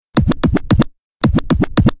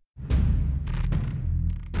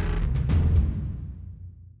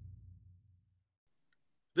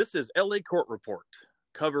This is LA Court Report,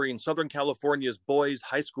 covering Southern California's boys'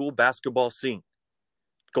 high school basketball scene.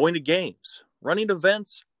 Going to games, running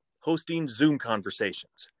events, hosting Zoom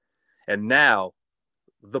conversations. And now,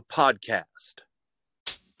 the podcast.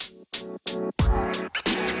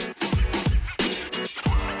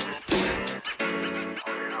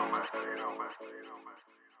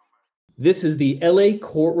 This is the LA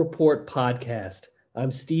Court Report podcast.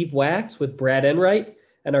 I'm Steve Wax with Brad Enright,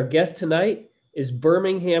 and our guest tonight is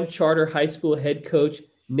Birmingham Charter High School head coach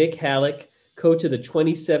Nick Halic, coach of the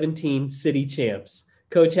 2017 City Champs.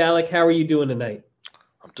 Coach Halic, how are you doing tonight?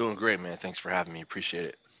 I'm doing great, man. Thanks for having me. Appreciate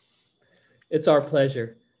it. It's our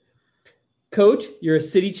pleasure. Coach, you're a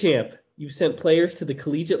city champ. You've sent players to the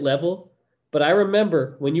collegiate level, but I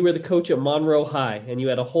remember when you were the coach at Monroe High and you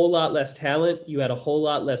had a whole lot less talent, you had a whole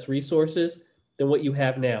lot less resources than what you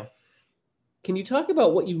have now. Can you talk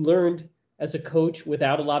about what you learned as a coach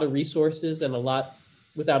without a lot of resources and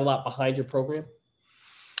without a lot behind your program?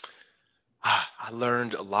 I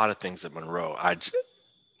learned a lot of things at Monroe.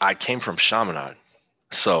 I came from Chaminade.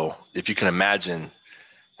 So if you can imagine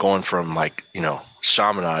going from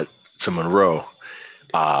Chaminade to Monroe,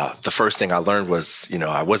 the first thing I learned was,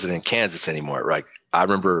 I wasn't in Kansas anymore. Right. I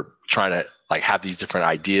remember trying to have these different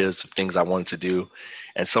ideas of things I wanted to do.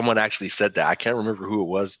 And someone actually said that. I can't remember who it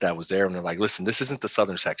was that was there. And they're like, listen, this isn't the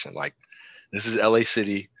Southern section. This is LA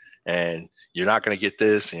City, and you're not going to get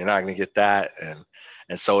this and you're not going to get that.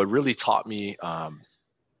 And so it really taught me, a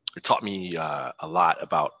lot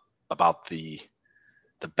about the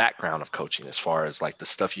background of coaching, as far as the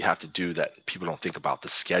stuff you have to do that people don't think about, the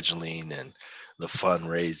scheduling and the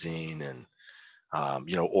fundraising and,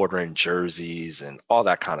 ordering jerseys and all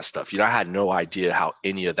that kind of stuff. I had no idea how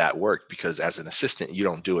any of that worked, because as an assistant, you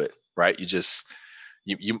don't do it, right?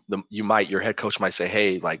 Your head coach might say,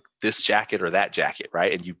 hey, this jacket or that jacket,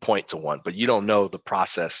 right? And you point to one, but you don't know the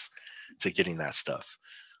process to getting that stuff.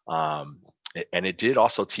 And it did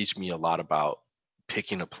also teach me a lot about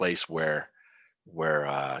picking a place where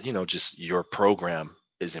just your program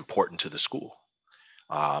is important to the school.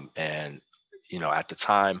 And at the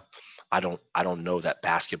time, I don't know that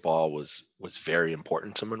basketball was very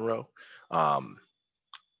important to Monroe.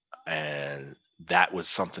 And that was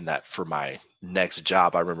something that for my next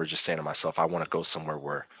job, I remember just saying to myself, I want to go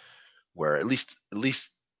somewhere where at least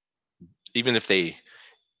even if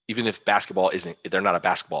basketball they're not a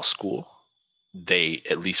basketball school, they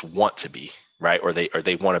at least want to be, right? Or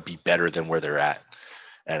they want to be better than where they're at.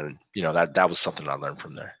 And, that was something I learned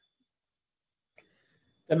from there.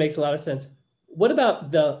 That makes a lot of sense. What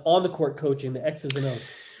about the on-the-court coaching, the X's and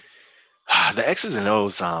O's? The X's and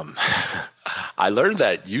O's, I learned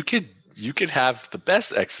that you could have the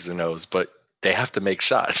best X's and O's, but they have to make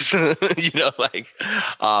shots, but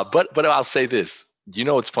I'll say this,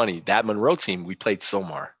 it's funny, that Monroe team, we played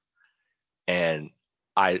Somar, and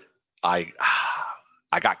I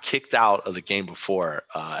got kicked out of the game before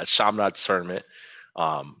at Chaminade's tournament.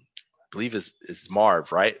 I believe is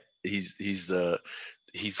Marv, right? He's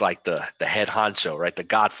like the head honcho, right? The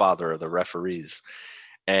godfather of the referees.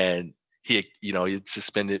 And he's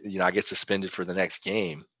suspended, I get suspended for the next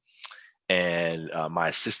game. And my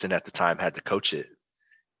assistant at the time had to coach it.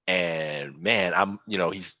 And man,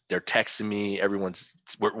 they're texting me.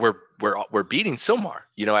 We're beating Silmar,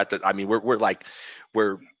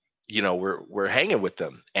 we're hanging with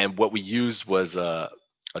them. And what we used was a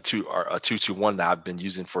 2-2-1 that I've been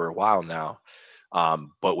using for a while now.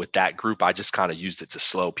 But with that group, I just kind of used it to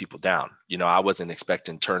slow people down. I wasn't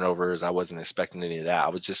expecting turnovers. I wasn't expecting any of that. I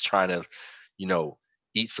was just trying to,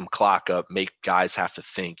 eat some clock up, make guys have to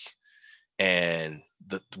think. And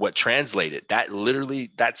what translated,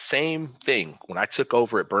 that same thing, when I took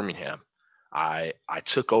over at Birmingham, I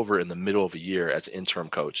took over in the middle of a year as interim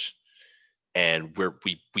coach, and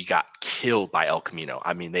we got killed by El Camino.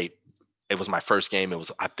 It was my first game. It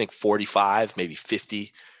was, I think, 45, maybe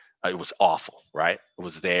 50. It was awful, right? It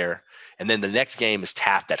was there. And then the next game is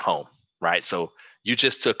Taft at home, right? So you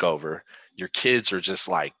just took over. Your kids are just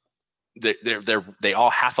they all,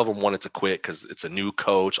 half of them wanted to quit because it's a new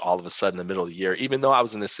coach all of a sudden in the middle of the year. Even though I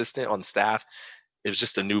was an assistant on staff, it was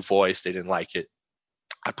just a new voice. They didn't like it.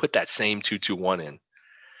 I put that same 2-2-1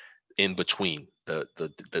 in between the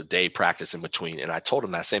day practice in between. And I told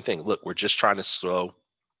them that same thing. Look, we're just trying to slow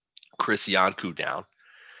Chris Yanku down.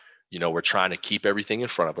 We're trying to keep everything in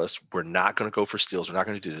front of us. We're not going to go for steals. We're not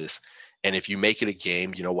going to do this. And if you make it a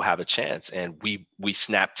game, we'll have a chance. And we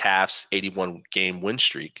snapped Taft's 81 game win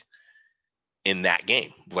streak in that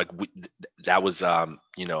game. That was,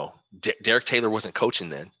 Derek Taylor wasn't coaching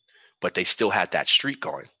then, but they still had that streak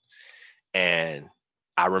going. And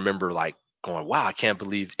I remember going, wow, I can't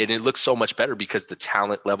believe, and it looked so much better because the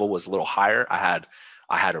talent level was a little higher. I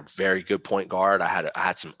had a very good point guard. I had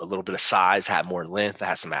a little bit of size, had more length, I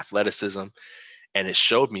had some athleticism, and it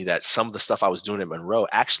showed me that some of the stuff I was doing at Monroe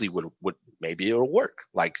actually would maybe it'll work.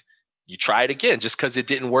 Like, you try it again, just because it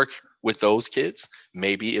didn't work with those kids,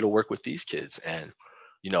 maybe it'll work with these kids. And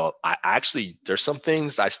I actually, there's some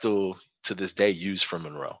things I still to this day use from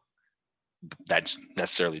Monroe that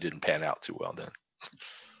necessarily didn't pan out too well then.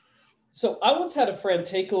 So I once had a friend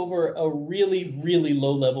take over a really, really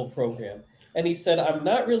low level program. And he said, I'm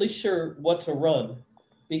not really sure what to run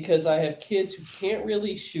because I have kids who can't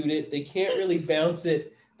really shoot it. They can't really bounce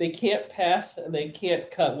it. They can't pass and they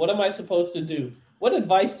can't cut. What am I supposed to do? What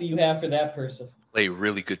advice do you have for that person? Play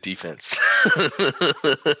really good defense.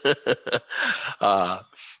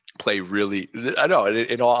 Play really, I know,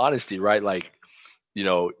 in all honesty, right? Like,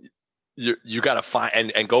 you got to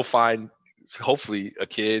find and go find hopefully a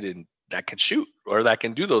kid and that can shoot or that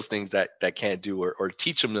can do those things that can't do, or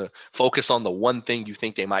teach them to focus on the one thing you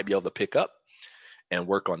think they might be able to pick up and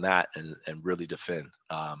work on that and really defend.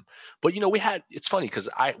 But it's funny because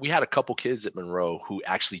we had a couple kids at Monroe who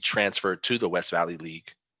actually transferred to the West Valley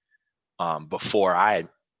League before I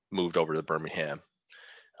moved over to Birmingham.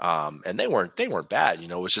 And they weren't bad.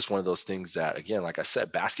 It was just one of those things that, again, like I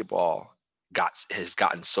said, basketball has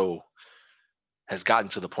gotten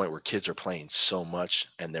to the point where kids are playing so much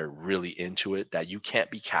and they're really into it that you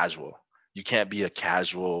can't be casual. You can't be a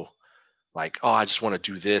casual, like, oh, I just want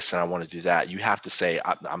to do this and I want to do that. You have to say,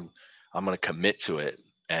 I'm going to commit to it.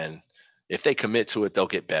 And if they commit to it, they'll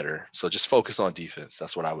get better. So just focus on defense.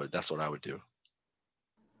 That's what I would do.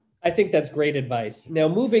 I think that's great advice. Now,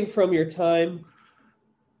 moving from your time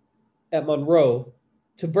at Monroe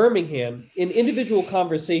to Birmingham, in individual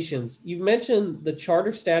conversations, you've mentioned the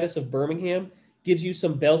charter status of Birmingham gives you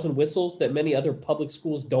some bells and whistles that many other public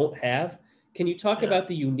schools don't have. Can you talk about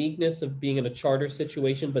the uniqueness of being in a charter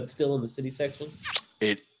situation, but still in the city section?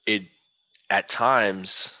 It at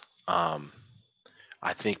times,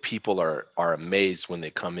 I think people are amazed when they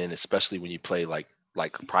come in, especially when you play like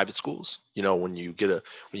private schools. When you get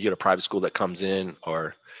a private school that comes in,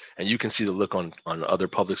 and you can see the look on other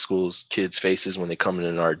public schools kids' faces when they come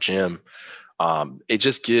in our gym. It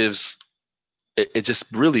just gives it just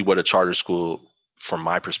really what a charter school, from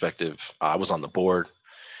my perspective. I was on the board.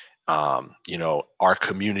 Our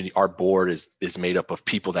community, our board is made up of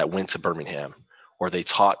people that went to Birmingham, or they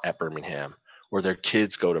taught at Birmingham, or their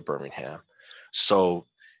kids go to Birmingham. So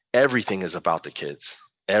everything is about the kids.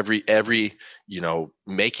 Every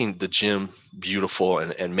making the gym beautiful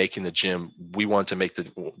and making the gym, we want to make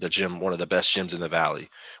the gym one of the best gyms in the valley.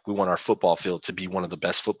 We want our football field to be one of the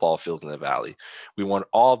best football fields in the valley. We want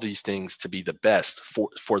all these things to be the best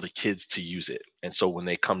for the kids to use it. And so when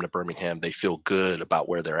they come to Birmingham, they feel good about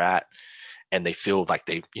where they're at, and they feel like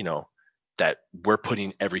that we're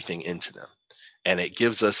putting everything into them. And it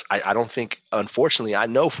gives us, I don't think, unfortunately, I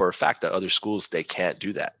know for a fact that other schools, they can't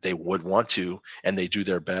do that. They would want to, and they do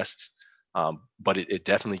their best. But it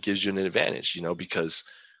definitely gives you an advantage, because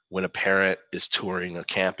when a parent is touring a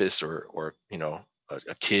campus or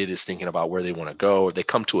a kid is thinking about where they want to go, or they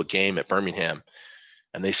come to a game at Birmingham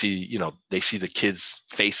and they see the kids'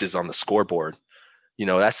 faces on the scoreboard,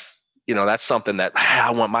 that's something that I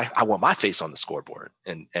want my face on the scoreboard.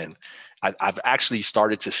 And I've actually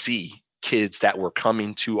started to see kids that were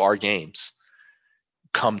coming to our games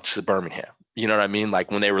come to Birmingham. You know what I mean?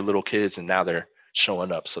 Like when they were little kids and now they're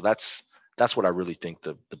showing up. So that's what I really think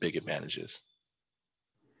the big advantage is.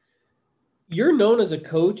 You're known as a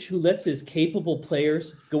coach who lets his capable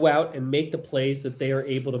players go out and make the plays that they are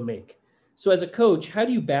able to make. So as a coach, how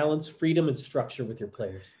do you balance freedom and structure with your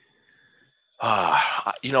players?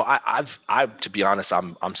 I've to be honest,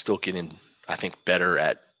 I'm still getting, I think, better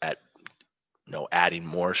at adding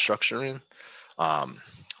more structure in.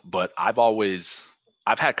 But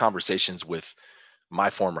I've had conversations with my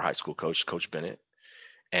former high school coach, Coach Bennett,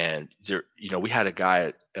 and we had a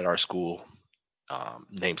guy at our school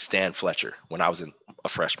named Stan Fletcher when I was a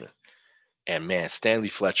freshman, and man, Stanley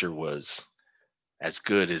Fletcher was as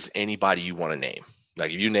good as anybody you want to name.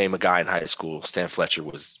 Like if you name a guy in high school, Stan Fletcher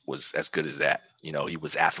was as good as that. He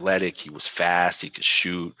was athletic, he was fast, he could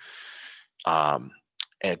shoot.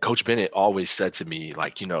 And Coach Bennett always said to me,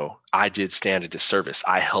 like, I did Stan a disservice.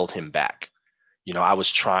 I held him back. I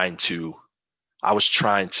was trying to,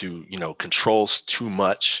 control too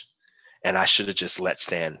much, and I should have just let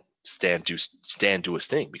Stan do his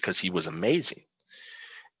thing because he was amazing.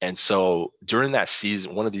 And so during that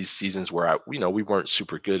season, one of these seasons where we weren't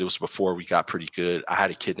super good, it was before we got pretty good. I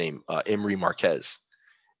had a kid named Emery Marquez,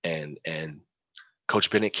 and Coach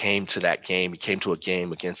Bennett came to that game. He came to a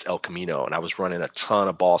game against El Camino, and I was running a ton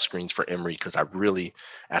of ball screens for Emory because I really,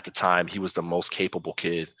 at the time, he was the most capable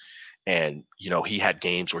kid. And, he had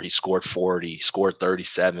games where he scored 40, scored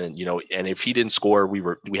 37, and if he didn't score,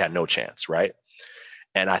 we had no chance, right?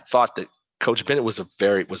 And I thought that Coach Bennett was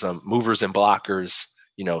a movers and blockers,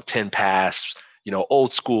 10 pass,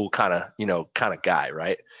 old school kind of guy,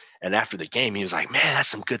 right? And after the game, he was like, man, that's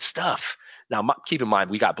some good stuff. Now, keep in mind,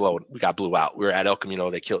 we got blew out. We were at El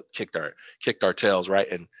Camino. They kicked our tails, right?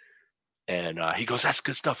 And he goes, that's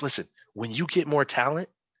good stuff. Listen, when you get more talent,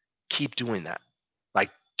 keep doing that.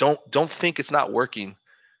 Like, don't think it's not working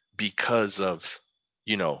because of,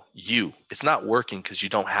 you. It's not working because you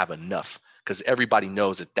don't have enough. Because everybody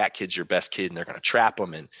knows that kid's your best kid, and they're going to trap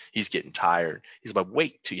him, and he's getting tired. He's like,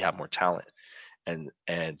 wait till you have more talent.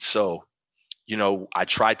 And so, I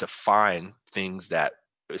tried to find things that,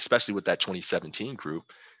 especially with that 2017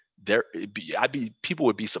 group, people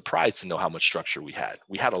would be surprised to know how much structure we had.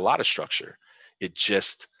 We had a lot of structure.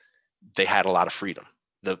 They had a lot of freedom.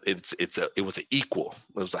 It was an equal.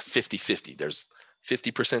 It was a 50-50. There's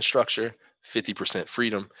 50% structure, 50%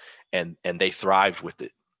 freedom, and they thrived with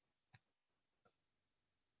it.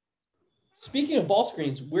 Speaking of ball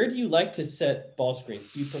screens, where do you like to set ball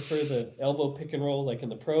screens? Do you prefer the elbow pick and roll like in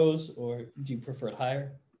the pros, or do you prefer it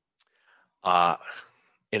higher?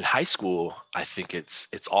 In high school, I think it's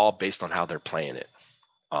all based on how they're playing it.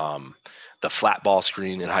 The flat ball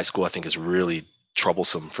screen in high school, I think, is really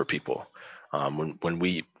troublesome for people. When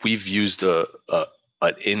we've used an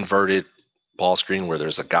inverted ball screen where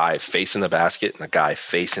there's a guy facing the basket and a guy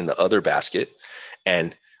facing the other basket,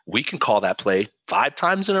 and we can call that play 5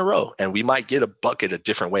 times in a row, and we might get a bucket a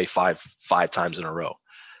different way five times in a row.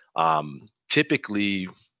 Typically,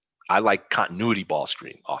 I like continuity ball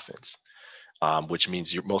screen offense, which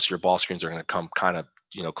means most of your ball screens are going to come kind of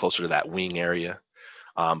closer to that wing area.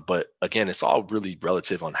 But again, it's all really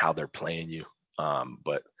relative on how they're playing you.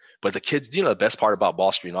 But the kids, the best part about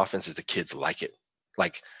ball screen offense is the kids like it.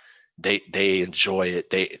 Like they enjoy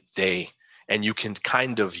it. And you can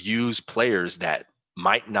kind of use players that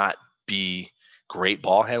might not be great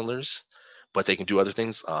ball handlers, but they can do other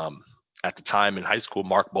things. At the time in high school,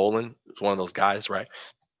 Mark Bolin was one of those guys, right?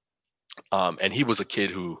 And he was a kid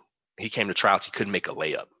who, he came to tryouts, he couldn't make a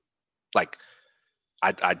layup. Like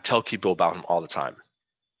I'd tell people about him all the time.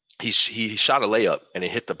 He shot a layup and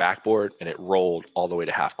it hit the backboard and it rolled all the way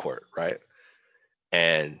to half court, right?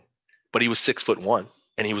 But he was 6'1"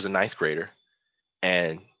 and he was a 9th grader,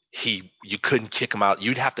 and you couldn't kick him out.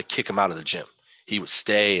 You'd have to kick him out of the gym. He would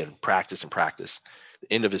stay and practice.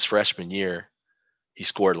 The end of his freshman year, he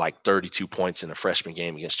scored like 32 points in a freshman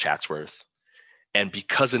game against Chatsworth. And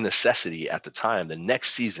because of necessity at the time, the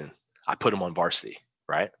next season, I put him on varsity,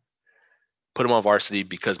 right? Put him on varsity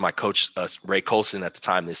because my coach, Ray Colson at the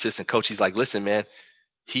time, the assistant coach, he's like, listen, man,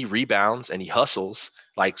 he rebounds and he hustles.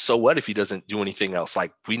 Like, so what if he doesn't do anything else?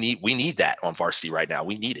 Like, we need that on varsity right now.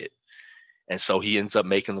 We need it. And so he ends up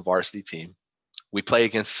making the varsity team. We play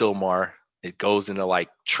against Sylmar. It goes into like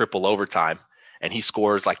triple overtime, and he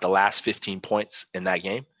scores like the last 15 points in that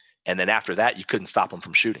game. And then after that, you couldn't stop him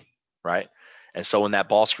from shooting, right? And so in that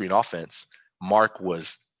ball screen offense, Mark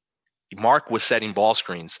was setting ball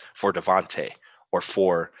screens for Devontae or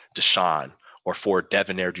for Deshaun or for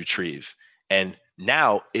Devonair Dutrieve. And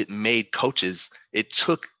now it made coaches, it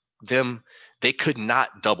took them, they could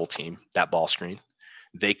not double team that ball screen.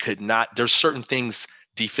 They could not, there's certain things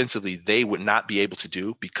defensively they would not be able to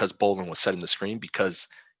do because Bolin was setting the screen, because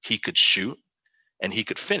he could shoot and he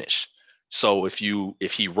could finish. So if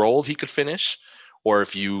he rolled, he could finish, or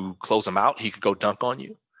if you close him out, he could go dunk on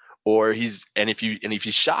you. Or if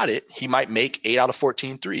you shot it, he might make 8 out of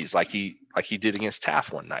 14 threes like he did against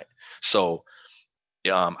Taft one night. So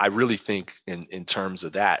I really think in terms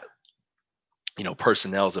of that,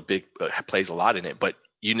 personnel is plays a lot in it. But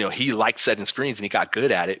he liked setting screens and he got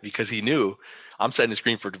good at it because he knew, I'm setting a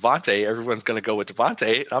screen for Devontae. Everyone's going to go with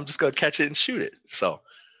Devontae. I'm just going to catch it and shoot it. So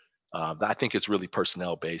I think it's really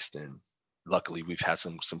personnel based, and luckily we've had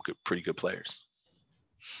some pretty good players.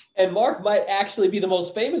 And Mark might actually be the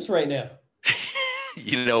most famous right now.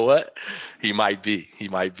 You know what? He might be.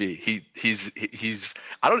 I've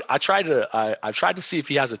tried to see if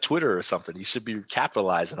he has a Twitter or something. He should be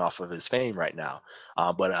capitalizing off of his fame right now.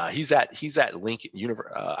 But he's at Lincoln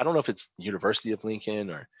I don't know if it's University of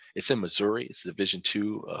Lincoln or it's in Missouri. It's Division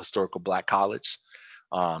II, historical Black college.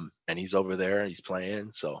 And he's over there. He's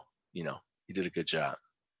playing. So, he did a good job.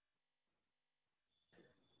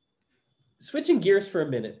 Switching gears for a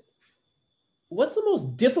minute, what's the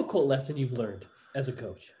most difficult lesson you've learned as a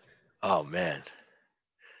coach? Oh, man.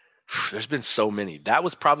 There's been so many. That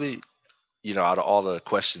was probably out of all the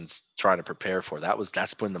questions trying to prepare for,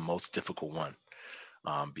 that's been the most difficult one,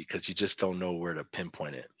 because you just don't know where to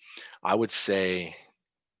pinpoint it. I would say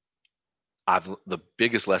the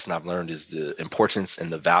biggest lesson I've learned is the importance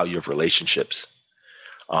and the value of relationships.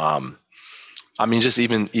 I mean, just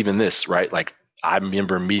even this, right? Like, I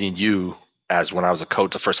remember meeting you as when I was a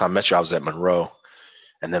coach. The first time I met you, I was at Monroe.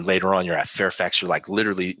 And then later on, you're at Fairfax. You're like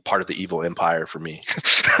literally part of the evil empire for me,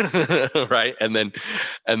 right? And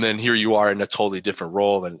then here you are in a totally different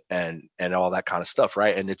role and all that kind of stuff,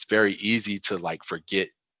 right? And it's very easy to like forget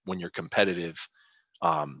when you're competitive.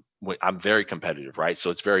 I'm very competitive, right?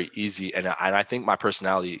 So it's very easy, and I think my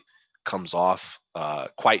personality comes off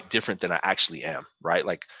quite different than I actually am, right?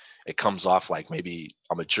 Like, it comes off like maybe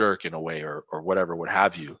I'm a jerk in a way, or whatever, what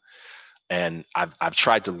have you. And I've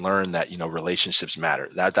tried to learn that, relationships matter.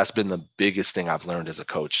 That's been the biggest thing I've learned as a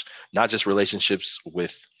coach, not just relationships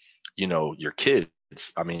with, your kids.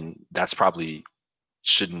 I mean, that's probably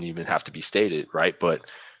shouldn't even have to be stated, right? But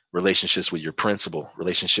relationships with your principal,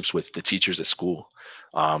 relationships with the teachers at school,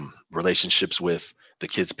 relationships with the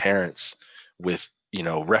kids' parents, with,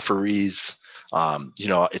 referees.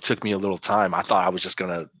 It took me a little time. I thought I was just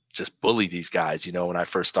going to just bully these guys, when I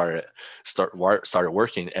first started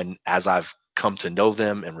working. And as I've come to know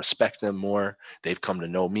them and respect them more, they've come to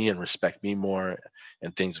know me and respect me more,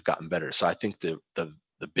 and things have gotten better. So I think the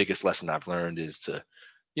biggest lesson I've learned is to,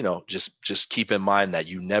 just keep in mind that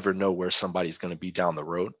you never know where somebody's going to be down the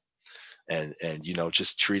road, and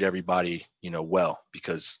just treat everybody, well,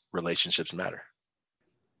 because relationships matter.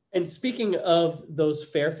 And speaking of those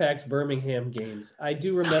Fairfax Birmingham games, I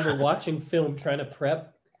do remember watching film trying to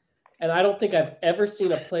prep. And I don't think I've ever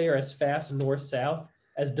seen a player as fast north-south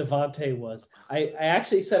as Devontae was. I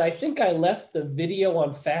actually said, I think I left the video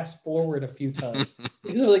on fast forward a few times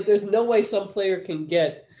because I'm like, there's no way some player can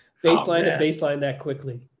get baseline to baseline that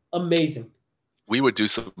quickly. Amazing. We would do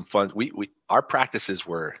some fun. Our practices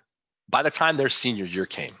were, by the time their senior year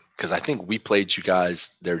came, because I think we played you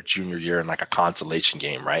guys their junior year in like a consolation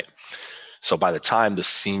game, right? So by the time the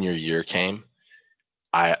senior year came,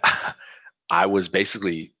 I was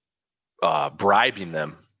basically bribing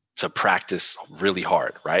them to practice really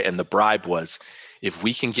hard, right? And the bribe was, if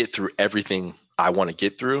we can get through everything I want to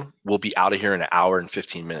get through, we'll be out of here in an hour and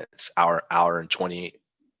 15 minutes, hour and 20,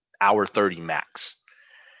 hour 30 max.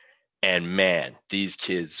 And man, these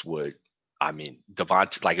kids would, I mean,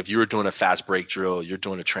 Devontae, like if you were doing a fast break drill, you're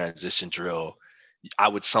doing a transition drill, I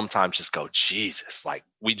would sometimes just go, Jesus, like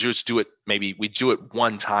we just do it. Maybe we do it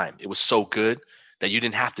one time. It was so good that you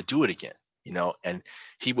didn't have to do it again. And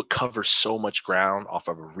he would cover so much ground off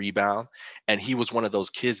of a rebound. And he was one of those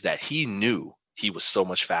kids that he knew he was so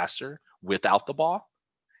much faster without the ball.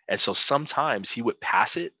 And so sometimes he would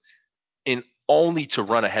pass it in only to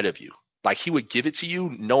run ahead of you. Like he would give it to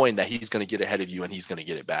you knowing that he's going to get ahead of you and he's going to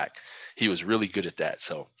get it back. He was really good at that.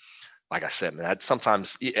 So like I said, man, that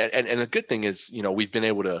sometimes, and the good thing is, we've been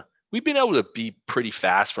able to be pretty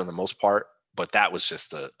fast for the most part, but that was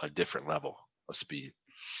just a different level of speed.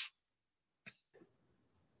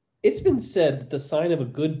 It's been said that the sign of a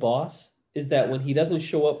good boss is that when he doesn't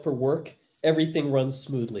show up for work, everything runs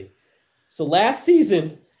smoothly. So last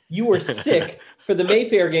season, you were sick for the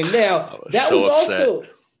Mayfair game. Now, that was also,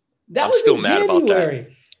 that was in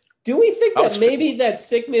January. Do we think that maybe that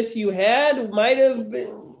sickness you had might have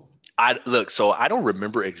been? So I don't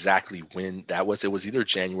remember exactly when that was. It was either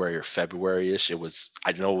January or February-ish. I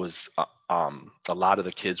know it was a lot of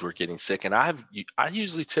the kids were getting sick, and I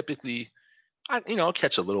usually typically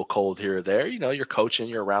catch a little cold here or there. You're coaching,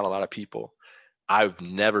 you're around a lot of people. I've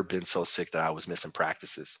never been so sick that I was missing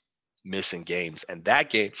practices, missing games. And that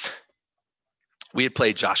game, we had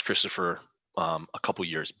played Josh Christopher a couple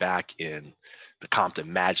years back in the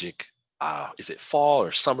Compton Magic. Is it fall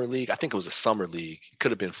or summer league? I think it was a summer league. It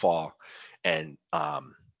could have been fall. And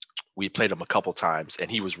we played him a couple times, and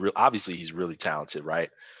he was obviously he's really talented,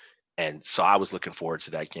 right? And so I was looking forward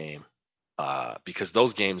to that game. Because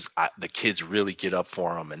those games, the kids really get up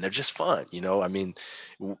for them, and they're just fun. I mean,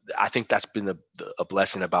 I think that's been a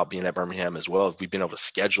blessing about being at Birmingham as well. We've been able to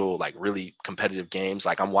schedule like really competitive games.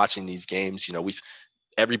 Like I'm watching these games,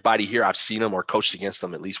 everybody here, I've seen them or coached against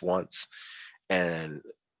them at least once. And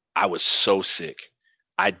I was so sick.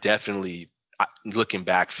 I definitely, looking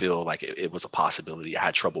back, feel like it was a possibility. I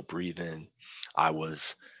had trouble breathing. I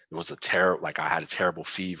had a terrible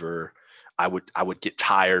fever. I would get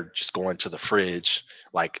tired just going to the fridge.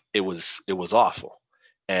 Like it was awful.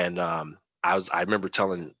 And I remember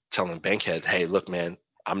telling Bankhead, hey, look, man,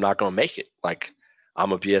 I'm not going to make it. Like I'm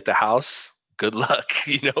going to be at the house. Good luck,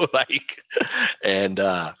 and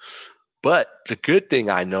but the good thing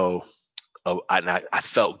I know I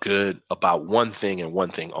felt good about one thing and one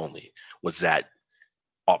thing only, was that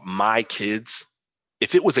my kids,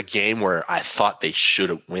 if it was a game where I thought they should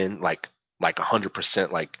have win, like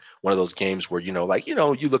 100%, like one of those games where, you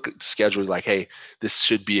look at the schedule, like, hey, this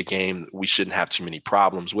should be a game we shouldn't have too many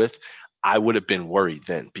problems with. I would have been worried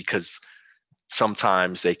then, because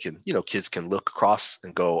sometimes they can, kids can look across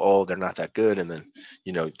and go, oh, they're not that good. And then,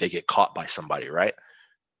 they get caught by somebody, right?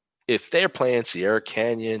 If they're playing Sierra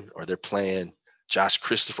Canyon, or they're playing Josh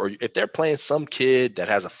Christopher, or if they're playing some kid that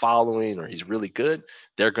has a following or he's really good,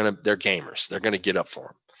 they're gamers. They're gonna get up for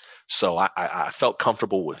him. So I felt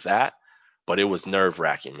comfortable with that, but it was nerve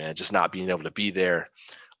wracking, man, just not being able to be there.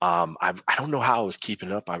 I don't know how I was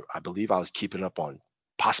keeping up. I believe I was keeping up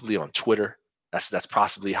possibly on Twitter. That's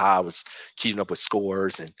possibly how I was keeping up with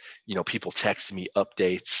scores, and people texting me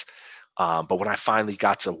updates. But when I finally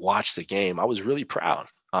got to watch the game, I was really proud.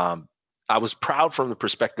 I was proud from the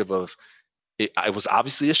perspective of it was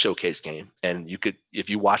obviously a showcase game, and if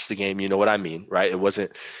you watch the game, you know what I mean, right?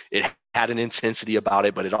 It had an intensity about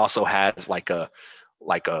it, but it also had like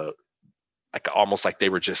almost like they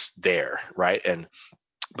were just there, right?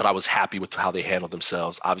 But I was happy with how they handled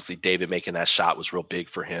themselves. Obviously, David making that shot was real big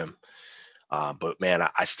for him. But man,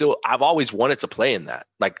 I've always wanted to play in that.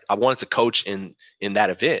 Like, I wanted to coach in that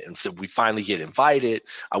event. And so we finally get invited.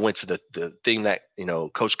 I went to the thing that,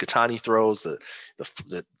 Coach Katani throws,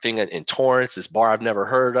 the thing in Torrance, this bar I've never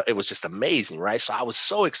heard of. It was just amazing, right? So I was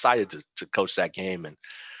so excited to coach that game. And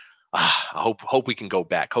I hope we can go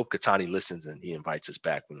back. Hope Katani listens and he invites us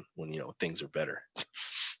back when things are better.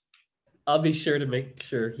 I'll be sure to make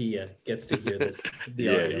sure he gets to hear this.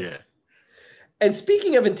 Yeah. And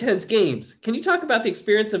speaking of intense games, can you talk about the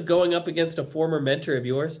experience of going up against a former mentor of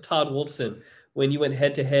yours, Todd Wolfson, when you went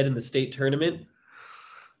head to head in the state tournament?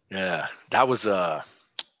 Yeah, that was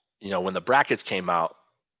when the brackets came out,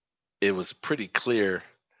 it was pretty clear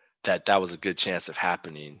that was a good chance of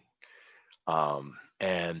happening.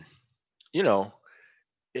 And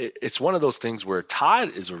it's one of those things where Todd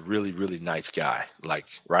is a really, really nice guy, like,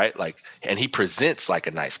 right? Like, and he presents like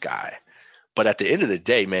a nice guy. But at the end of the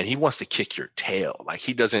day, man, he wants to kick your tail. Like,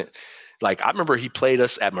 he doesn't, like, I remember he played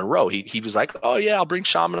us at Monroe. He was like, oh yeah, I'll bring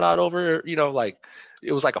Chaminade over, like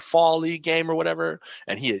it was like a fall league game or whatever.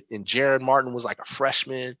 And Jaron Martin was like a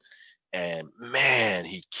freshman. And man,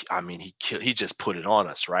 he just put it on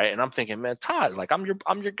us, right? And I'm thinking, man, Todd, like, I'm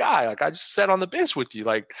your guy. Like, I just sat on the bench with you,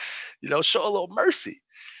 like, show a little mercy.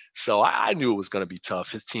 So I knew it was going to be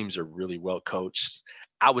tough. His teams are really well coached.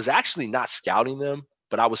 I was actually not scouting them,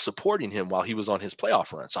 but I was supporting him while he was on his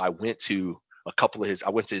playoff run. So I went to I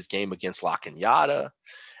went to his game against La Cañada.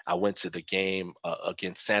 I went to the game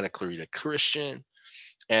against Santa Clarita Christian,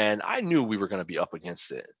 and I knew we were going to be up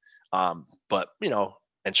against it. But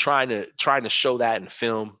and trying to show that in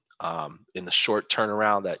film, in the short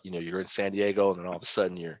turnaround that, you're in San Diego and then all of a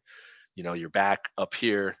sudden you're back up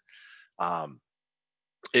here.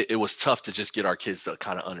 It was tough to just get our kids to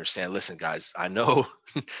kind of understand, listen, guys, I know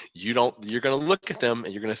you're going to look at them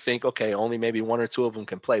and you're going to think, okay, only maybe one or two of them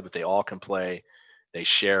can play, but they all can play. They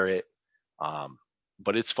share it.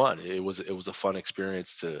 But it's fun. It was a fun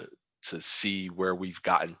experience to see where we've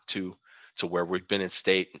gotten to where we've been in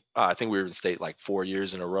state. I think we were in state like 4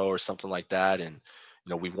 years in a row or something like that. And,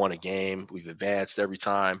 we've won a game, we've advanced every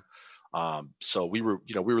time. So we were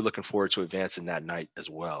looking forward to advancing that night as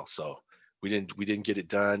well. So we didn't get it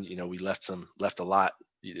done. We left a lot,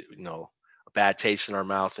 a bad taste in our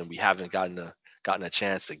mouth, and we haven't gotten a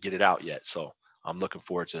chance to get it out yet. So I'm looking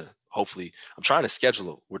forward to, hopefully, we're trying to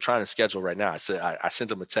schedule right now. I sent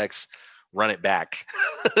them a text, run it back,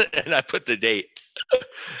 and I put the date,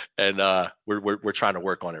 and we're trying to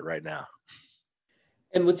work on it right now.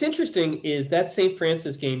 And what's interesting is that St.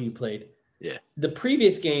 Francis game you played. Yeah. The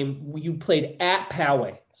previous game you played at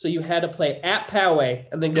Poway. So you had to play at Poway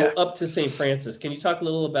and then go up to St. Francis. Can you talk a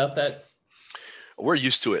little about that? We're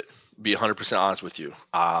used to it, be 100% honest with you.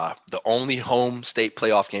 The only home state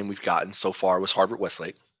playoff game we've gotten so far was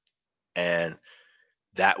Harvard-Westlake. And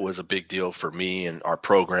that was a big deal for me and our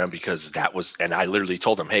program, because and I literally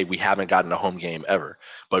told them, hey, we haven't gotten a home game ever.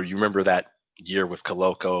 But you remember that year with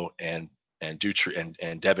Coloco and Dutry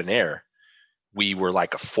and Debonair, we were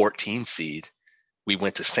like a 14 seed. We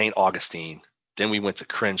went to St. Augustine, then we went to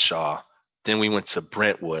Crenshaw, then we went to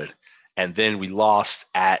Brentwood, and then we lost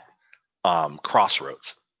at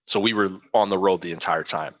Crossroads. So we were on the road the entire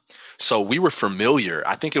time. So we were familiar.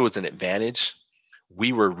 I think it was an advantage.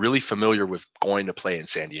 We were really familiar with going to play in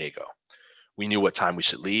San Diego. We knew what time we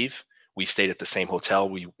should leave. We stayed at the same hotel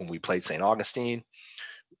when we played St. Augustine.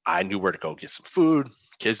 I knew where to go get some food.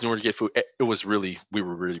 Kids knew where to get food. We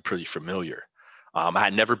were really pretty familiar. I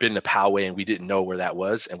had never been to Poway, and we didn't know where that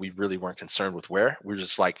was, and we really weren't concerned with where. We were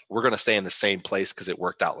just like, we're going to stay in the same place because it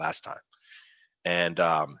worked out last time. And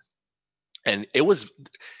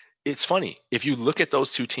it's funny. If you look at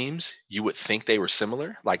those two teams, you would think they were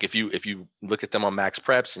similar. Like if you look at them on Max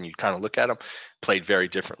Preps and you kind of look at them, played very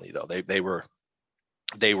differently though. They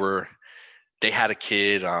had a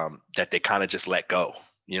kid that they kind of just let go,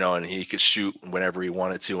 and he could shoot whenever he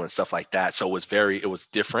wanted to and stuff like that. So it was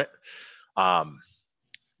different.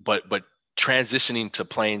 But transitioning to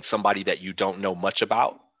playing somebody that you don't know much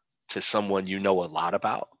about to someone you know a lot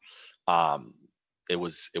about, it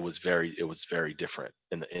was very different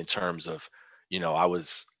in terms of,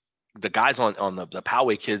 the guys on the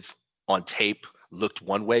Poway kids on tape looked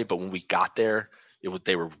one way, but when we got there,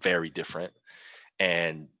 they were very different.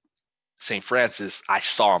 And St. Francis, I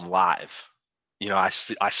saw them live.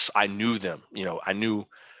 I knew them. I knew,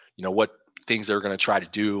 what things they were going to try to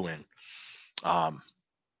do, and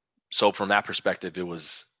so from that perspective, it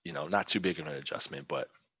was, not too big of an adjustment, but.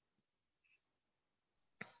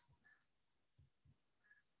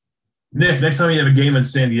 Nick, next time you have a game in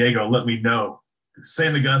San Diego, let me know.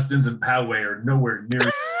 St. Augustine's and Poway are nowhere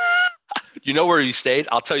near. You know where we stayed?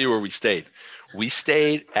 I'll tell you where we stayed. We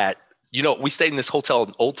stayed at, we stayed in this hotel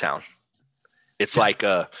in Old Town. It's like,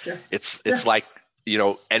 it's like,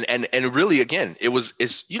 and really, again,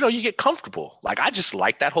 it's you get comfortable. Like, I just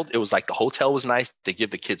like that whole, it was like the hotel was nice. They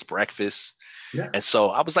give the kids breakfast. Yeah. And so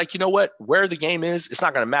I was like, you know what, where the game is, it's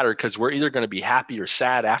not going to matter because we're either going to be happy or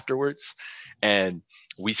sad afterwards. And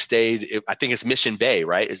we stayed, I think it's Mission Bay,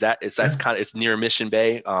 right? That's kind of, it's near Mission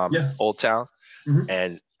Bay, Old Town.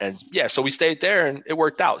 Mm-hmm. And yeah, so we stayed there and it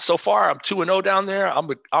worked out. So far, I'm 2-0 down there. I'm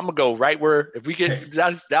gonna go right where, if we get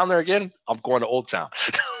down there again, I'm going to Old Town.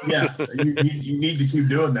 Yeah, you need to keep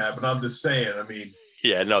doing that. But I'm just saying, I mean.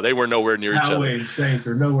 Yeah, no, they were nowhere near each other. Poway and Saints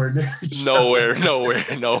are nowhere near each other. Nowhere,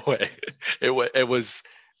 no way. It was,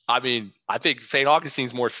 I mean, I think St.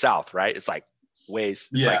 Augustine's more south, right? It's like like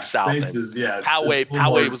south. Saints is,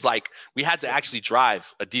 Poway was like, we had to actually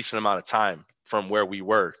drive a decent amount of time from where we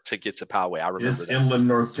were to get to Poway. I remember it's inland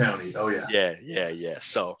North County. Oh yeah. Yeah.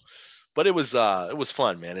 So, but it was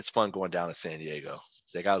fun, man. It's fun going down to San Diego.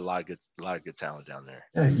 They got a lot of good talent down there.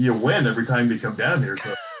 Yeah, you win every time you come down here.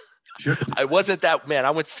 So I wasn't that, man.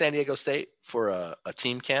 I went to San Diego State for a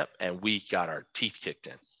team camp and we got our teeth kicked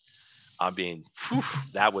in. I mean,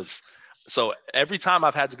 that was, so every time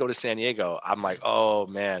I've had to go to San Diego, I'm like, oh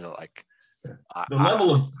man, like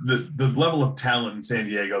the level of talent in San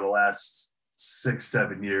Diego the last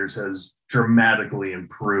 6-7 years has dramatically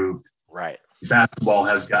improved. Right. Basketball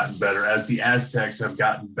has gotten better as the Aztecs have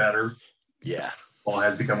gotten better. Yeah. Ball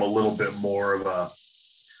has become a little bit more of a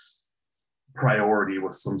priority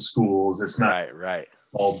with some schools. It's not right.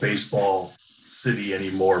 all baseball city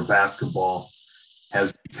anymore. Basketball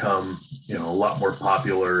has become, a lot more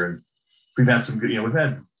popular, and we've had some good, we've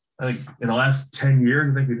had, I think in the last 10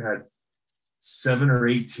 years, I think we've had 7 or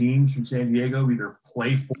 8 teams from San Diego either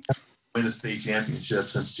play for win a state championship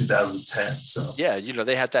since 2010. So yeah,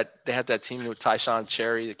 they had that team with Tyshawn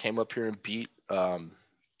Cherry that came up here and beat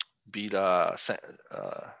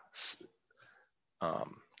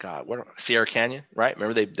Sierra Canyon, right?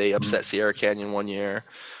 Remember they upset Sierra Canyon one year.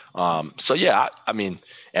 So yeah, I mean,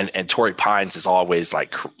 and Torrey Pines is always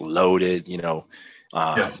like loaded,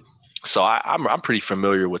 So I'm pretty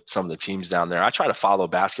familiar with some of the teams down there. I try to follow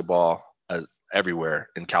basketball everywhere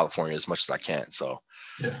in California as much as I can. So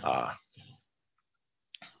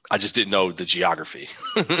I just didn't know the geography.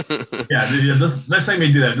 Yeah. Next time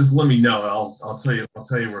you do that, just let me know. I'll tell you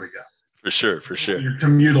where to go. For sure. Your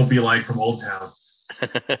commute will be like from Old Town.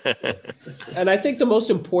 And I think the most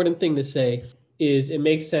important thing to say is it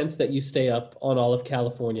makes sense that you stay up on all of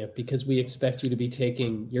California because we expect you to be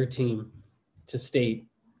taking your team to state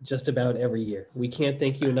just about every year. We can't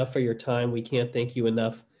thank you enough for your time. We can't thank you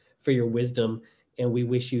enough for your wisdom, and we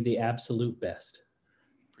wish you the absolute best.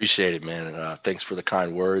 Appreciate it, man. Thanks for the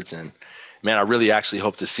kind words, and man, I really actually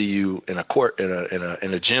hope to see you in a court in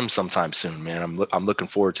a gym sometime soon, man. I'm looking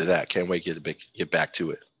forward to that. Can't wait to get back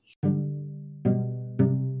to it.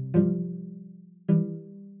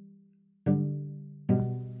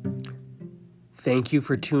 Thank you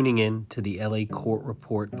for tuning in to the LA Court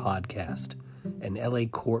Report podcast, an LA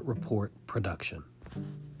Court Report production.